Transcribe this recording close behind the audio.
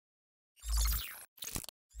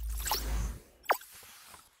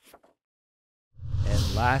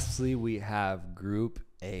Lastly, we have Group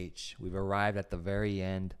H. We've arrived at the very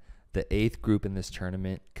end. The 8th group in this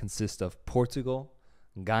tournament consists of Portugal,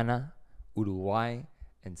 Ghana, Uruguay,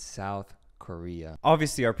 and South Korea.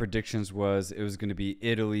 Obviously, our predictions was it was going to be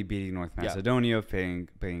Italy beating North Macedonia, playing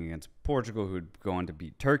against Portugal, who would go on to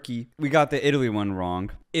beat Turkey. We got the Italy one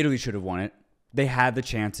wrong. Italy should have won it. They had the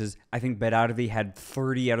chances. I think Berardi had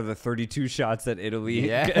 30 out of the 32 shots that Italy.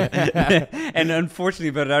 Yeah. And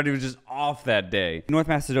unfortunately, Berardi was just off that day. North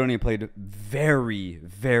Macedonia played very,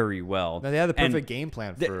 very well. Now, they had the perfect game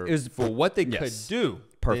plan for what they could do.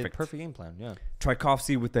 Perfect. Perfect game plan, yeah.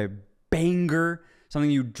 Tchaikovsky with a banger, something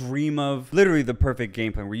you dream of. Literally the perfect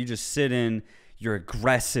game plan where you just sit in, you're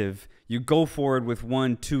aggressive, you go forward with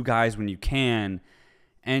 1-2 guys when you can,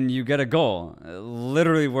 and you get a goal.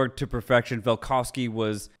 Literally worked to perfection. Velkovsky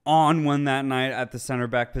was on one that night at the center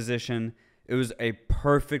back position. It was a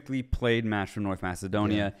perfectly played match from North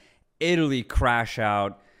Macedonia. Yeah. Italy crash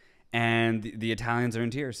out, and the Italians are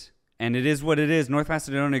in tears. And it is what it is. North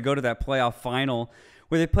Macedonia go to that playoff final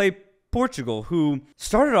where they play Portugal, who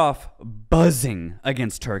started off buzzing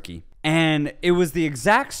against Turkey. And it was the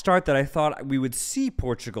exact start that I thought we would see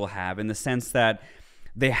Portugal have, in the sense that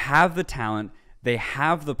they have the talent, they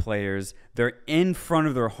have the players, they're in front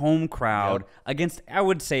of their home crowd against, I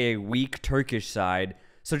would say, a weak Turkish side.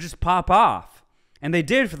 So just pop off. And they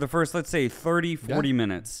did for the first, let's say, 30, 40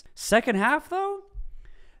 minutes. Second half, though,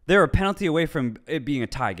 they're a penalty away from it being a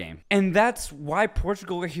tie game. And that's why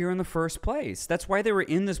Portugal are here in the first place. That's why they were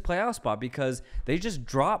in this playoff spot, because they just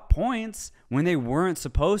dropped points when they weren't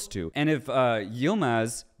supposed to. And if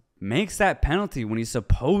Yilmaz makes that penalty when he's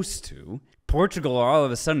supposed to, Portugal are all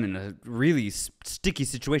of a sudden in a really sticky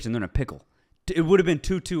situation. They're in a pickle. It would have been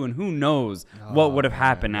 2-2, and who knows what would have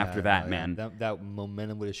happened after that, man. That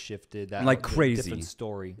momentum would have shifted. That like crazy. Different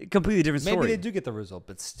story. Completely different story. Maybe they do get the result,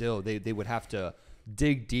 but still, they would have to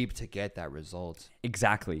dig deep to get that result.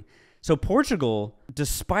 Exactly. So Portugal,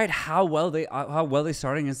 despite how well they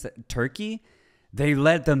started against Turkey, they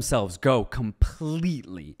let themselves go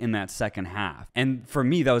completely in that second half. And for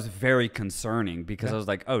me, that was very concerning, because I was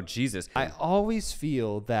like, oh, Jesus. I always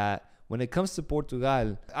feel that when it comes to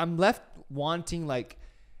Portugal, I'm left wanting, like,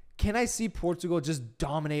 can I see Portugal just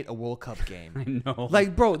dominate a World Cup game? I know.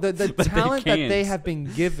 Like, bro, the talent that they have been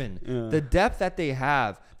given, the depth that they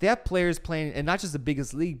have players playing in not just the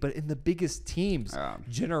biggest league, but in the biggest teams.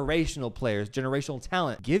 Generational players, generational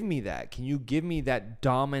talent. Give me that. Can you give me that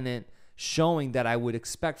dominant showing that I would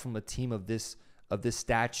expect from a team of this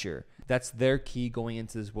stature? That's their key going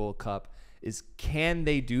into this World Cup, is can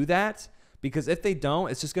they do that? Because if they don't,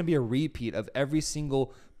 it's just going to be a repeat of every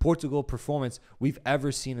single Portugal performance we've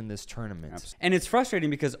ever seen in this tournament. Absolutely. And it's frustrating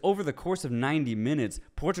because over the course of 90 minutes,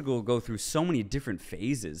 Portugal will go through so many different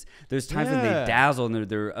phases. There's times when they dazzle and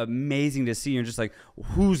they're amazing to see. You're just like,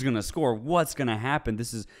 who's going to score? What's going to happen?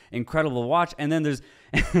 This is incredible to watch. And then there's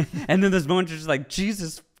moments you're just like,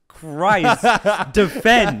 Jesus Christ,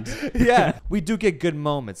 defend. Yeah, we do get good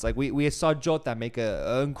moments. Like we saw Jota make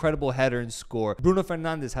an incredible header and score. Bruno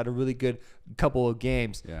Fernandes had a really good couple of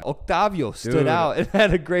games. Yeah. Octavio stood out and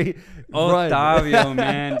had a great run.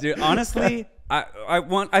 Man, dude. Honestly,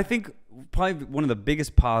 I think probably one of the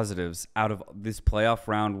biggest positives out of this playoff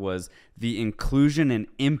round was the inclusion and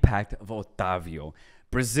impact of Octavio.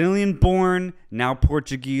 Brazilian-born, now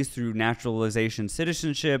Portuguese through naturalization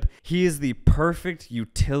citizenship. He is the perfect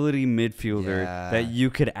utility midfielder that you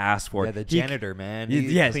could ask for. Yeah, the janitor, man.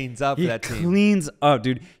 He cleans up that team. He cleans up,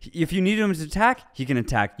 dude. If you need him to attack, he can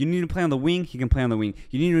attack. You need him to play on the wing, he can play on the wing.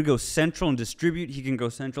 You need him to go central and distribute, he can go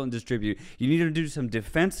central and distribute. You need him to do some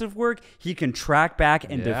defensive work, he can track back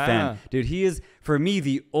and defend. Dude, he is, for me,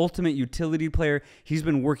 the ultimate utility player. He's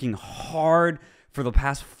been working hard for the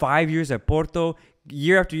past 5 years at Porto.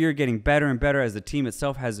 Year after year, getting better and better as the team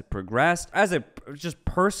itself has progressed. As a just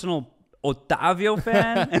personal Otavio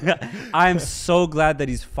fan, I'm so glad that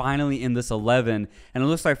he's finally in this 11. And it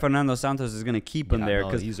looks like Fernando Santos is going to keep him there,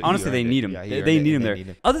 because honestly, they need him. They need him there.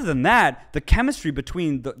 Other than that, the chemistry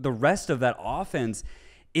between the rest of that offense,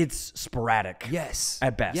 it's sporadic. Yes.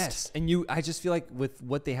 At best. Yes. And I just feel like with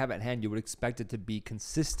what they have at hand, you would expect it to be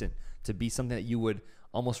consistent, to be something that you would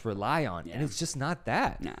almost rely on. Yeah. And it's just not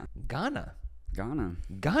that. Nah. Ghana.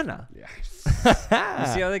 Yeah. You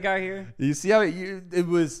see how they got here? You see how it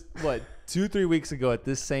was, what, 2-3 weeks ago at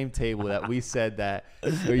this same table that we said that,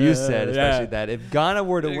 or you said especially that if Ghana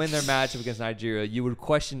were to win their matchup against Nigeria, you would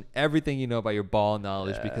question everything you know about your ball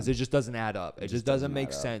knowledge, because it just doesn't add up. It just doesn't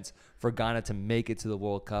make sense for Ghana to make it to the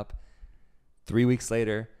World Cup. 3 weeks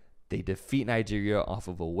later, they defeat Nigeria off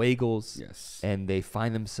of away goals. Yes. And they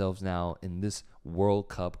find themselves now in this World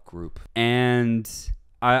Cup group. And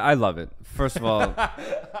I love it. First of all,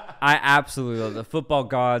 I absolutely love the football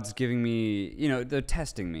gods giving me, they're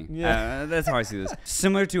testing me. Yeah. That's how I see this.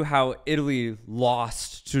 Similar to how Italy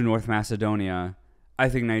lost to North Macedonia, I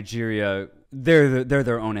think Nigeria, they're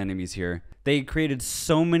their own enemies here. They created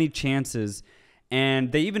so many chances,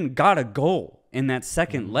 and they even got a goal in that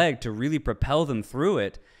second leg to really propel them through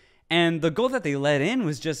it. And the goal that they let in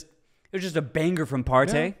was just a banger from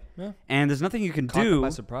Partey. Yeah. And there's nothing you can do. Caught them by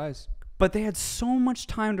surprise. But they had so much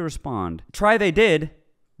time to respond. Try they did,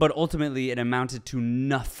 but ultimately it amounted to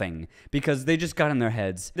nothing because they just got in their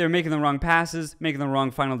heads. They were making the wrong passes, making the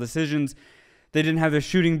wrong final decisions. They didn't have their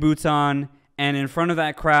shooting boots on. And in front of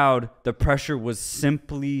that crowd, the pressure was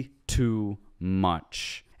simply too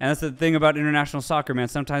much. And that's the thing about international soccer, man.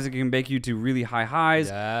 Sometimes it can make you to really high highs.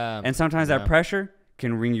 Yeah. And sometimes that pressure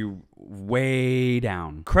can bring you way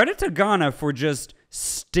down. Credit to Ghana for just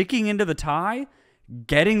sticking into the tie,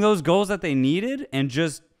 getting those goals that they needed, and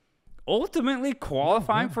just ultimately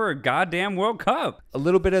qualifying for a goddamn World Cup. A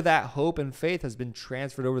little bit of that hope and faith has been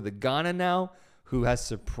transferred over to Ghana now, who has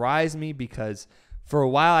surprised me because for a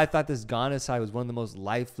while I thought this Ghana side was one of the most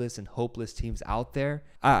lifeless and hopeless teams out there.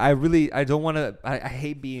 I don't want to, I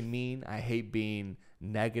hate being mean. I hate being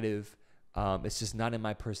negative. It's just not in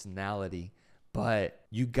my personality. But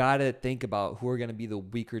you got to think about who are going to be the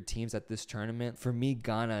weaker teams at this tournament. For me,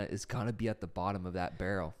 Ghana is going to be at the bottom of that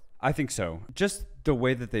barrel. I think so. Just the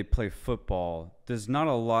way that they play football, there's not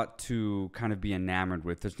a lot to kind of be enamored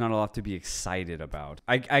with. There's not a lot to be excited about.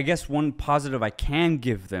 I guess one positive I can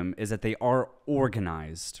give them is that they are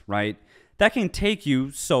organized, right? That can take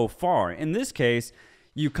you so far. In this case,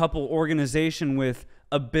 you couple organization with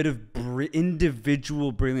a bit of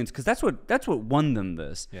individual brilliance, because that's what won them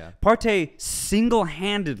this. Yeah. Partey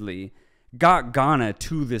single-handedly got Ghana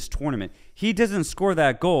to this tournament. He doesn't score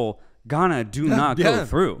that goal, Ghana do not go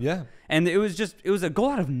through. Yeah. And it was a goal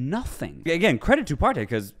out of nothing. Again, credit to Partey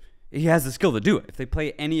because he has the skill to do it. If they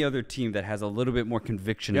play any other team that has a little bit more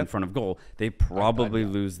conviction in front of goal, they probably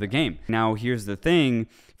lose the game. Now, here's the thing.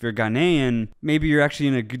 If you're Ghanaian, maybe you're actually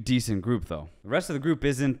in a decent group, though. The rest of the group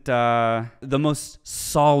isn't the most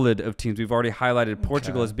solid of teams. We've already highlighted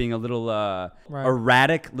Portugal as being a little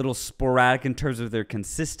erratic, little sporadic in terms of their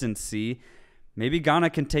consistency. Maybe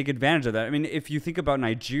Ghana can take advantage of that. I mean, if you think about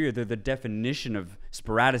Nigeria, they're the definition of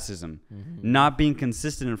sporadicism. Not being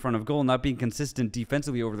consistent in front of goal, not being consistent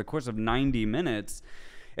defensively over the course of 90 minutes.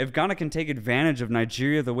 If Ghana can take advantage of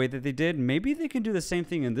Nigeria the way that they did, maybe they can do the same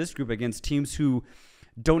thing in this group against teams who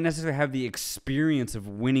don't necessarily have the experience of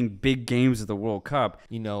winning big games of the World Cup.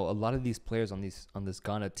 You know, a lot of these players on this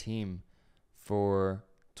Ghana team for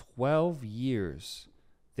 12 years...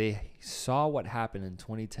 They saw what happened in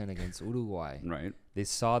 2010 against Uruguay. Right. They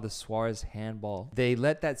saw the Suarez handball. They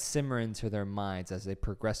let that simmer into their minds as they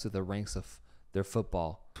progress through the ranks of their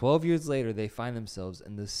football. 12 years later, they find themselves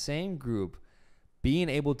in the same group being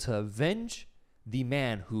able to avenge the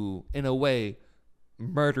man who, in a way,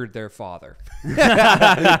 murdered their father.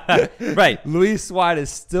 Right. Luis Suarez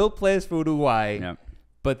still plays for Uruguay. Yep.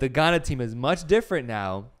 But the Ghana team is much different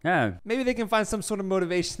now. Yeah. Maybe they can find some sort of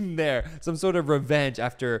motivation there, some sort of revenge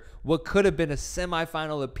after what could have been a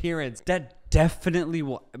semifinal appearance. That definitely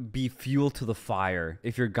will be fuel to the fire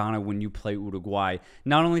if you're Ghana when you play Uruguay.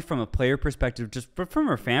 Not only from a player perspective, but from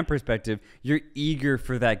a fan perspective, you're eager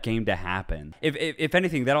for that game to happen. If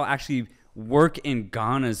anything, that'll actually work in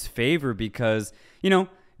Ghana's favor because,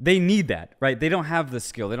 they need that, right? They don't have the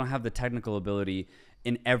skill. They don't have the technical ability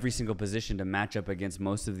in every single position to match up against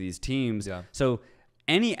most of these teams. Yeah. So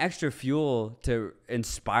any extra fuel to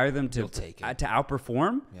inspire them to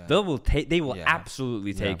outperform, they will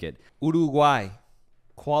absolutely take it. Uruguay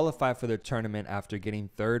qualified for the tournament after getting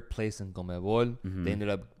third place in CONMEBOL. They ended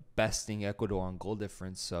up besting Ecuador on goal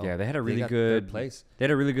difference. So yeah, they had a really good place. They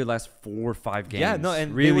had a really good last 4 or 5 games. Yeah, no,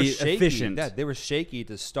 and really they were shaky. Efficient. Yeah, they were shaky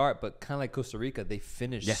to start, but kind of like Costa Rica, they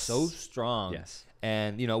finished so strong. Yes.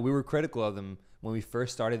 And we were critical of them when we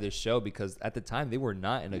first started this show because at the time they were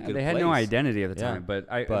not in a good place. They had no identity at the time. But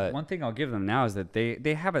one thing I'll give them now is that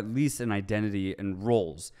they have at least an identity and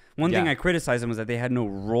roles. One thing I criticized them was that they had no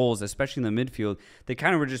roles, especially in the midfield. They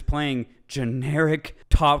kind of were just playing generic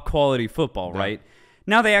top quality football, right?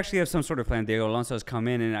 Now they actually have some sort of plan. Diego Alonso has come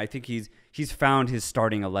in, and I think he's found his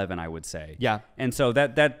starting 11, I would say. Yeah. And so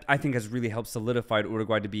that I think has really helped solidify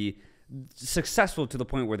Uruguay to be successful to the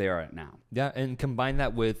point where they are at now. Yeah, and combine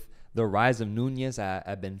that with the rise of Nunez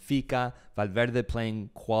at Benfica, Valverde playing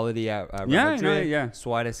quality at Real Madrid,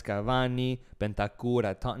 Suarez, Cavani, Bentancur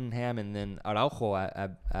at Tottenham, and then Araujo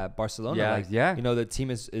at Barcelona. The team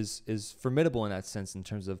is formidable in that sense in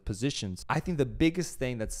terms of positions. I think the biggest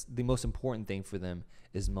thing that's the most important thing for them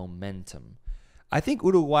is momentum. I think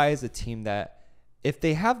Uruguay is a team that, if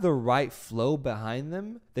they have the right flow behind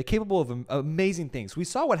them, they're capable of amazing things. We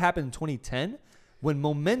saw what happened in 2010 when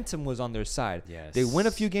momentum was on their side. Yes. They win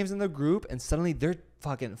a few games in the group, and suddenly they're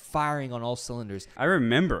fucking firing on all cylinders. I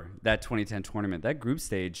remember that 2010 tournament, that group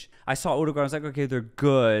stage. I saw Uruguay. I was like, okay, they're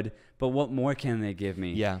good, but what more can they give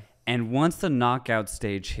me? Yeah. And once the knockout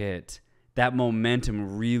stage hit, that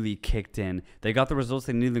momentum really kicked in. They got the results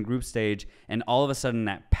they needed in the group stage, and all of a sudden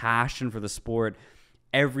that passion for the sport,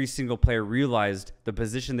 every single player realized the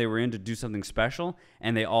position they were in to do something special,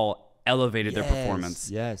 and they all elevated their performance.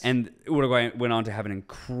 Yes. And Uruguay went on to have an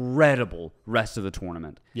incredible rest of the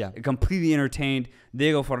tournament. Yeah. Completely entertained.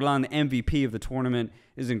 Diego Forlan, the MVP of the tournament,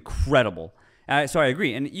 is incredible. So I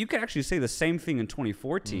agree. And you could actually say the same thing in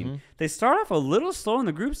 2014. Mm-hmm. They start off a little slow in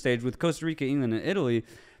the group stage with Costa Rica, England, and Italy.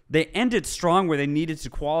 They ended strong where they needed to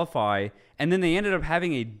qualify, and then they ended up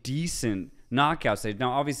having a decent knockout stage.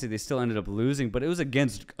 Now, obviously, they still ended up losing, but it was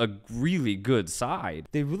against a really good side.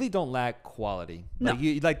 They really don't lack quality. No.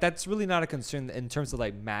 That's really not a concern in terms of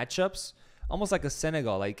like matchups. Almost like a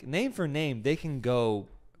Senegal, like name for name, they can go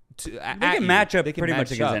to. They can match up pretty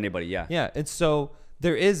much against anybody. Yeah. Yeah, and so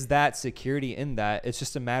there is that security in that. It's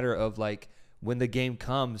just a matter of like when the game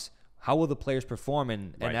comes, how will the players perform,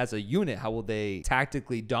 and as a unit, how will they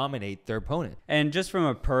tactically dominate their opponent? And just from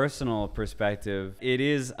a personal perspective, it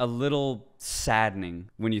is a little saddening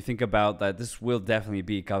when you think about that this will definitely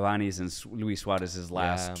be Cavani's and Luis Suarez's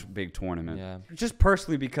last big tournament. Yeah. Just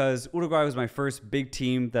personally, because Uruguay was my first big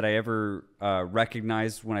team that I ever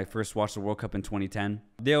recognized when I first watched the World Cup in 2010.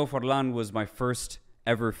 Diego Forlan was my first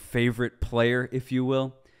ever favorite player, if you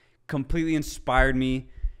will. Completely inspired me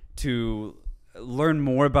to learn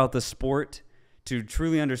more about the sport, to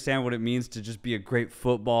truly understand what it means to just be a great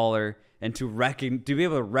footballer, and to be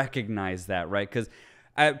able to recognize that, right? Because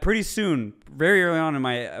pretty soon, very early on in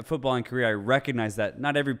my footballing career, I recognized that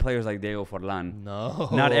not every player is like Diego Forlan. No.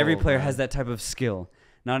 Not every player has that type of skill.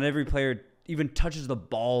 Not every player even touches the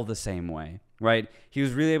ball the same way, right? He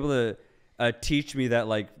was really able to teach me that,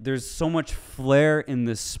 like, there's so much flair in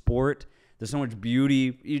this sport. There's so much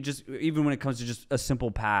beauty, even when it comes to just a simple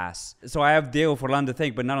pass. So I have Diego Forlan to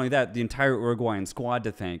thank, but not only that, the entire Uruguayan squad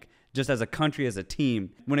to thank, just as a country, as a team.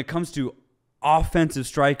 When it comes to offensive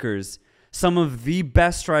strikers, some of the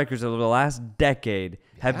best strikers over the last decade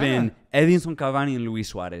have been Edinson Cavani and Luis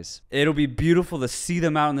Suarez. It'll be beautiful to see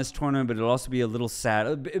them out in this tournament, but it'll also be a little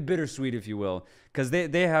sad, bittersweet, if you will, because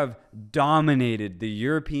they have dominated the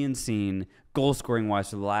European scene goal-scoring-wise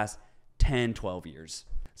for the last 10, 12 years.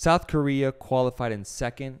 South Korea qualified in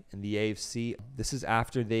second in the AFC. This is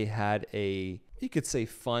after they had you could say,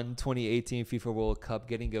 fun 2018 FIFA World Cup,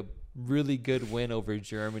 getting a really good win over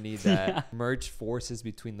Germany that merged forces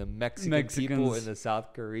between the Mexicans people and the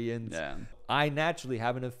South Koreans. Yeah. I naturally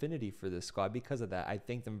have an affinity for this squad because of that. I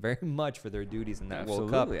thank them very much for their duties in that World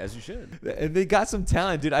Cup. Absolutely, as you should. And they got some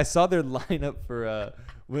talent, dude. I saw their lineup for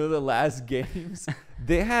one of the last games.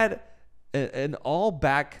 They had an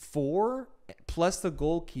all-back four plus the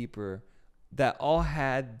goalkeeper that all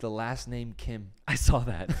had the last name Kim. I saw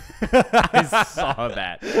that. I saw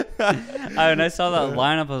that. And I saw that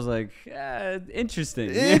lineup. I was like, interesting.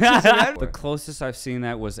 The closest I've seen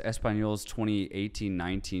that was Espanyol's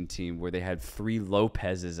 2018-19 team, where they had 3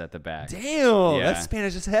 Lopez's at the back. Damn, that's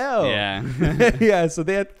Spanish as hell. Yeah. Yeah, so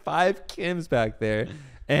they had 5 Kims back there.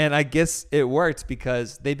 And I guess it worked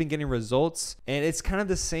because they've been getting results. And it's kind of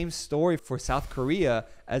the same story for South Korea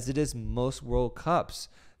as it is most World Cups.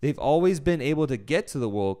 They've always been able to get to the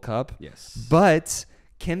World Cup. Yes. But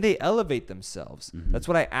can they elevate themselves? Mm-hmm. That's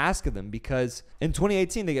what I ask of them, because in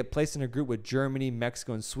 2018, they get placed in a group with Germany,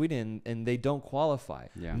 Mexico, and Sweden, and they don't qualify.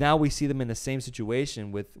 Yeah. Now we see them in the same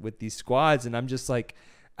situation with these squads. And I'm just like,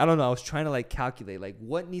 I don't know. I was trying to calculate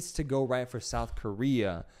what needs to go right for South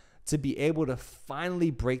Korea to be able to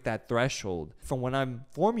finally break that threshold. From when I'm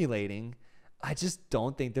formulating, I just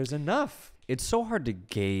don't think there's enough. It's so hard to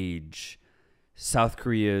gauge South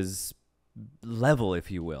Korea's level,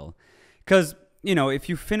 if you will, because if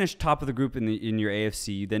you finish top of the group in your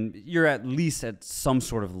AFC, then you're at least at some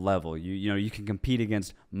sort of level. You can compete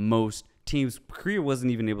against most teams. Korea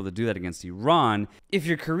wasn't even able to do that against Iran. If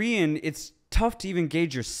you're Korean, it's tough to even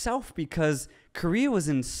gauge yourself because Korea was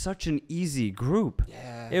in such an easy group.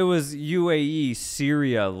 Yeah. It was UAE,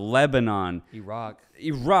 Syria, Lebanon,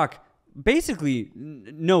 Iraq. Basically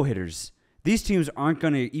no hitters. These teams aren't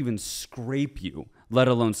going to even scrape you, let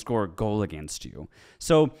alone score a goal against you.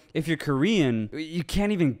 So if you're Korean, you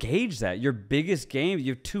can't even gauge that. Your biggest game,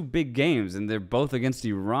 you have 2 big games, and they're both against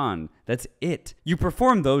Iran. That's it. You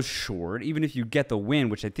perform those short, even if you get the win,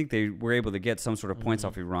 which I think they were able to get some sort of points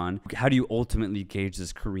off Iran. How do you ultimately gauge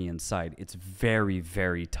this Korean side? It's very,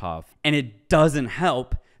 very tough. And it doesn't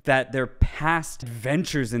help that their past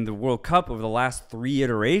ventures in the World Cup over the last 3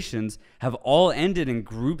 iterations have all ended in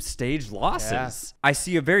group stage losses. Yeah. I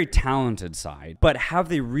see a very talented side, but have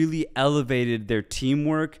they really elevated their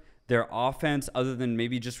teamwork, their offense, other than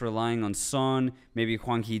maybe just relying on Son, maybe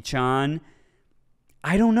Hwang Hee-chan?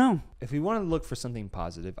 I don't know. If we want to look for something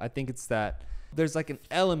positive, I think it's that there's like an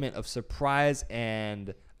element of surprise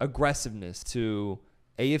and aggressiveness to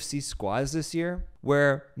AFC squads this year,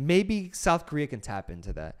 where maybe South Korea can tap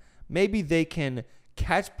into that. Maybe they can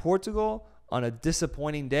catch Portugal on a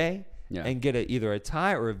disappointing day and get either a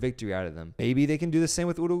tie or a victory out of them. Maybe they can do the same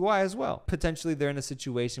with Uruguay as well. Potentially they're in a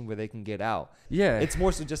situation where they can get out. Yeah. It's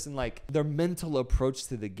more so just in like their mental approach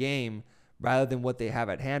to the game rather than what they have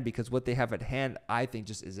at hand, because what they have at hand, I think,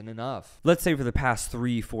 just isn't enough. Let's say for the past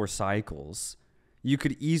 3-4 cycles, you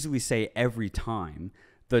could easily say every time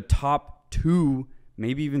the top 2,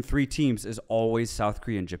 maybe even 3 teams is always South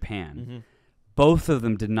Korea and Japan. Both of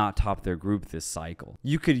them did not top their group this cycle.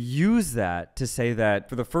 You could use that to say that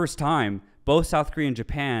for the first time, both South Korea and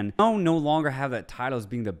Japan no longer have that title as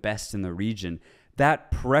being the best in the region. That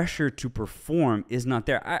pressure to perform is not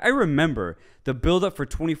there. I remember the buildup for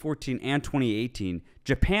 2014 and 2018,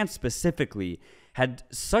 Japan specifically had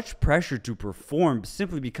such pressure to perform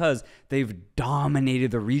simply because they've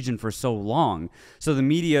dominated the region for so long. So the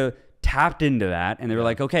media tapped into that, and they were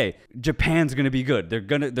like, okay, Japan's going to be good. They're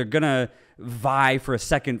going to vie for a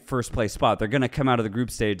first place spot. They're going to come out of the group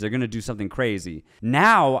stage. They're going to do something crazy.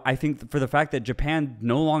 Now, I think for the fact that Japan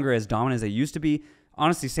no longer as dominant as they used to be,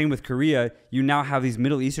 honestly, same with Korea, you now have these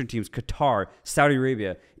Middle Eastern teams, Qatar, Saudi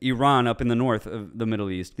Arabia, Iran up in the north of the Middle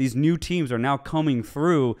East. These new teams are now coming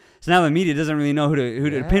through. So now the media doesn't really know who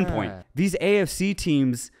to pinpoint. These AFC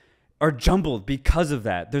teams are jumbled because of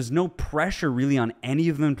that. There's no pressure really on any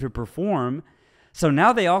of them to perform. So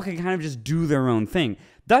now they all can kind of just do their own thing.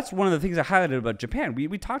 That's one of the things I highlighted about Japan.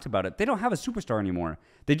 We talked about it. They don't have a superstar anymore.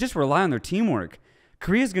 They just rely on their teamwork.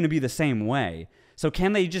 Korea's going to be the same way. So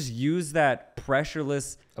can they just use that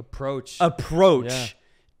pressureless approach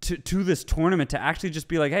to this tournament to actually just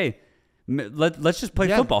be like, hey, let's just play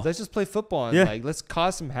football. Let's just play football and like let's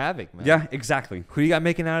cause some havoc, man. Yeah, exactly. Who do you got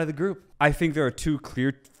making out of the group? I think there are 2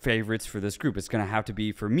 clear favorites for this group. It's going to have to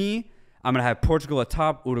be, for me, I'm going to have Portugal at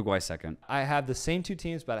top, Uruguay second. I have the same 2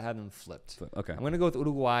 teams, but I have them flipped. Okay. I'm going to go with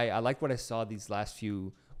Uruguay. I like what I saw these last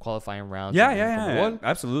few qualifying rounds. Yeah,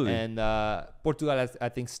 absolutely. And Portugal, I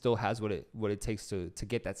think, still has what it takes to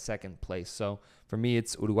get that second place. So for me,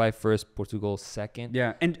 it's Uruguay first, Portugal second.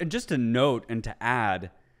 Yeah, and just to note and to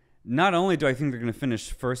add, not only do I think they're going to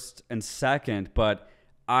finish first and second, but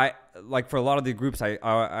I like for a lot of the groups,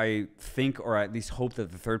 I think, or at least hope,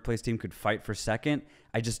 that the third place team could fight for second.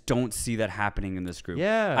 I just don't see that happening in this group.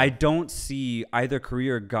 Yeah. I don't see either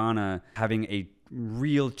Korea or Ghana having a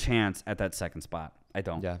real chance at that second spot. I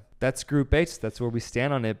don't. Yeah. That's Group H. That's where we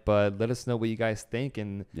stand on it. But let us know what you guys think.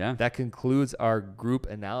 And that concludes our group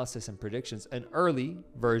analysis and predictions, an early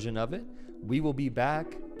version of it. We will be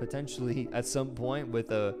back potentially at some point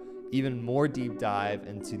with a even more deep dive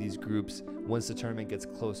into these groups once the tournament gets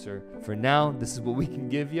closer. For now, this is what we can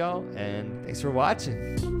give y'all, and thanks for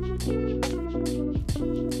watching.